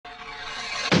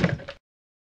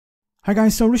Hi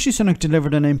guys, so Rishi Sunak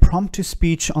delivered an impromptu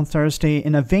speech on Thursday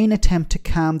in a vain attempt to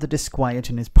calm the disquiet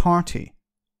in his party.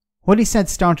 What he said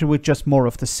started with just more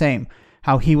of the same,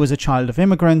 how he was a child of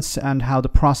immigrants and how the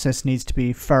process needs to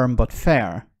be firm but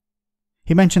fair.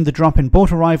 He mentioned the drop in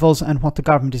boat arrivals and what the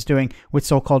government is doing with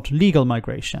so-called legal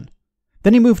migration.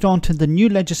 Then he moved on to the new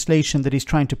legislation that he's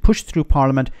trying to push through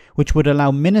Parliament, which would allow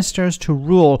ministers to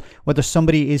rule whether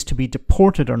somebody is to be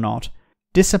deported or not,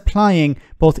 disapplying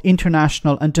both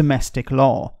international and domestic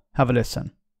law. Have a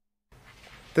listen.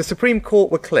 The Supreme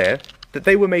Court were clear that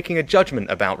they were making a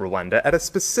judgment about Rwanda at a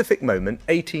specific moment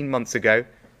 18 months ago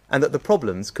and that the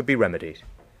problems could be remedied.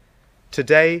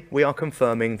 Today we are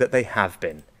confirming that they have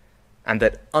been and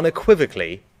that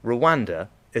unequivocally Rwanda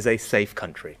is a safe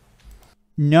country.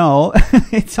 No,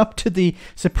 it's up to the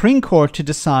Supreme Court to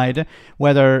decide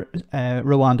whether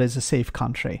Rwanda is a safe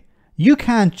country. You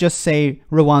can't just say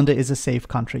Rwanda is a safe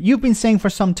country. You've been saying for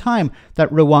some time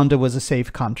that Rwanda was a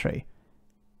safe country.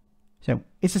 So,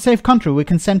 it's a safe country, we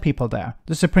can send people there.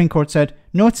 The Supreme Court said,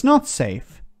 no, it's not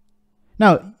safe.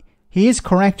 Now, he is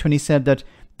correct when he said that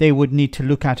they would need to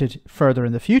look at it further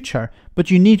in the future, but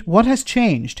what has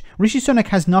changed? Rishi Sunak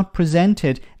has not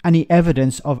presented any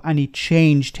evidence of any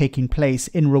change taking place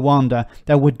in Rwanda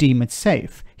that would deem it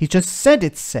safe. He just said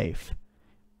it's safe.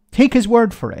 Take his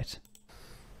word for it.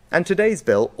 And today's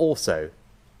bill also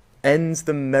ends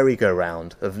the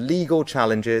merry-go-round of legal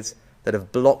challenges that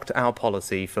have blocked our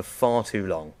policy for far too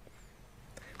long.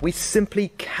 We simply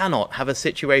cannot have a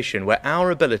situation where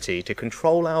our ability to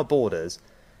control our borders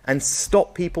and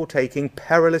stop people taking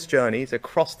perilous journeys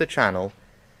across the Channel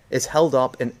is held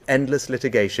up in endless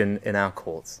litigation in our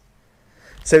courts.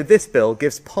 So this bill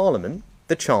gives Parliament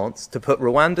the chance to put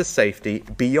Rwanda's safety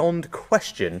beyond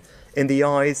question in the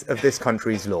eyes of this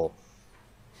country's law.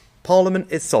 Parliament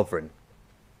is sovereign.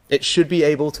 It should be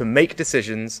able to make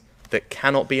decisions that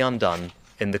cannot be undone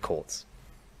in the courts.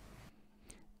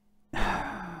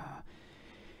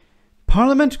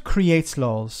 Parliament creates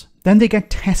laws, then they get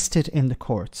tested in the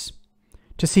courts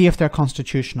to see if they're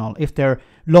constitutional, if they're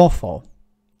lawful.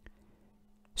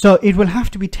 So it will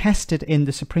have to be tested in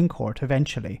the Supreme Court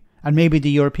eventually, and maybe the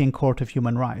European Court of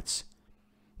Human Rights.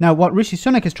 Now, what Rishi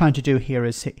Sunak is trying to do here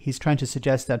is he's trying to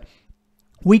suggest that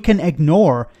we can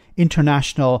ignore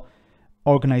international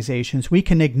organizations, we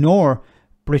can ignore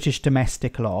British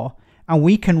domestic law, and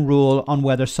we can rule on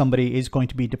whether somebody is going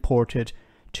to be deported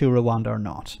to Rwanda or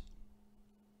not.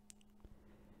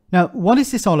 Now, what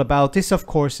is this all about? This, of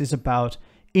course, is about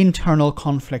internal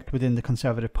conflict within the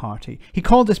Conservative Party. He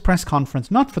called this press conference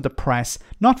not for the press,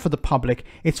 not for the public,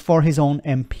 it's for his own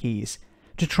MPs,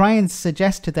 to try and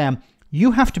suggest to them,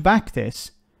 you have to back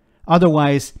this,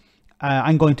 otherwise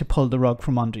I'm going to pull the rug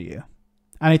from under you.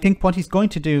 And I think what he's going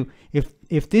to do,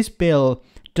 if this bill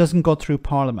doesn't go through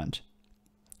Parliament,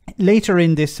 later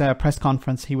in this press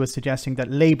conference he was suggesting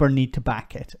that Labour need to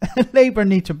back it. Labour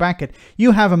need to back it.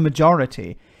 You have a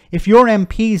majority. If your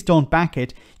MPs don't back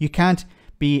it, you can't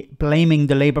be blaming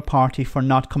the Labour Party for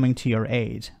not coming to your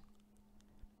aid.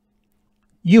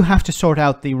 You have to sort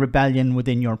out the rebellion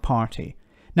within your party.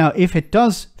 Now, if it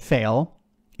does fail,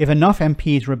 if enough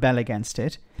MPs rebel against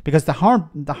it, because the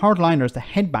hardliners, the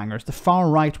headbangers, the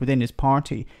far right within his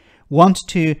party want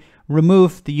to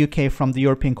remove the UK from the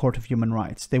European Court of Human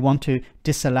Rights. They want to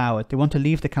disallow it. They want to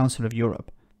leave the Council of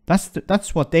Europe.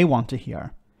 That's what they want to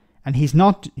hear. And he's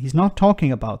not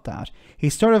talking about that. He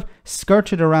sort of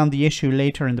skirted around the issue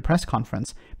later in the press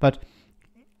conference, but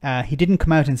he didn't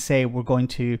come out and say we're going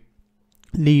to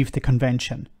leave the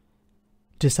convention,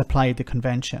 disapply the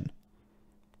convention.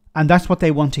 And that's what they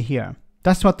want to hear.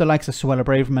 That's what the likes of Suella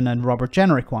Braverman and Robert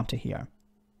Jenrick want to hear.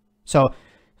 So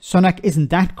Sunak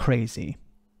isn't that crazy.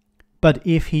 But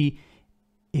if he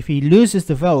loses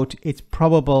the vote, it's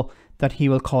probable that he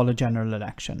will call a general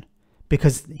election,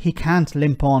 because he can't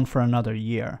limp on for another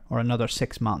year or another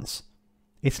 6 months.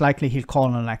 It's likely he'll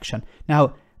call an election.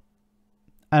 Now,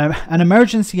 an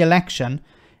emergency election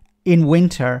in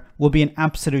winter will be an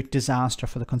absolute disaster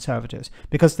for the Conservatives,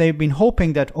 because they've been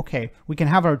hoping that, okay, we can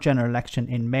have our general election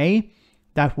in May.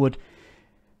 That would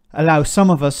allow some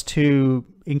of us to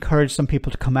encourage some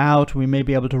people to come out. We may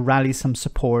be able to rally some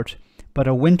support, but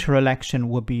a winter election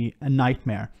would be a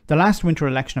nightmare. The last winter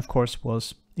election, of course,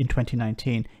 was in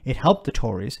 2019. It helped the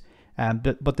Tories,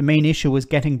 but the main issue was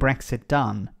getting Brexit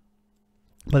done.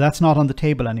 But that's not on the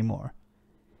table anymore.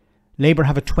 Labour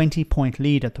have a 20-point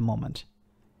lead at the moment.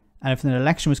 And if an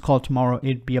election was called tomorrow,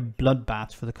 it'd be a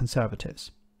bloodbath for the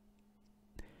Conservatives.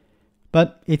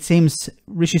 But it seems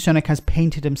Rishi Sunak has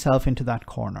painted himself into that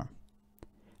corner.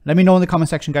 Let me know in the comment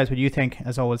section, guys, what you think.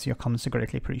 As always, your comments are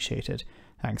greatly appreciated.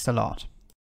 Thanks a lot.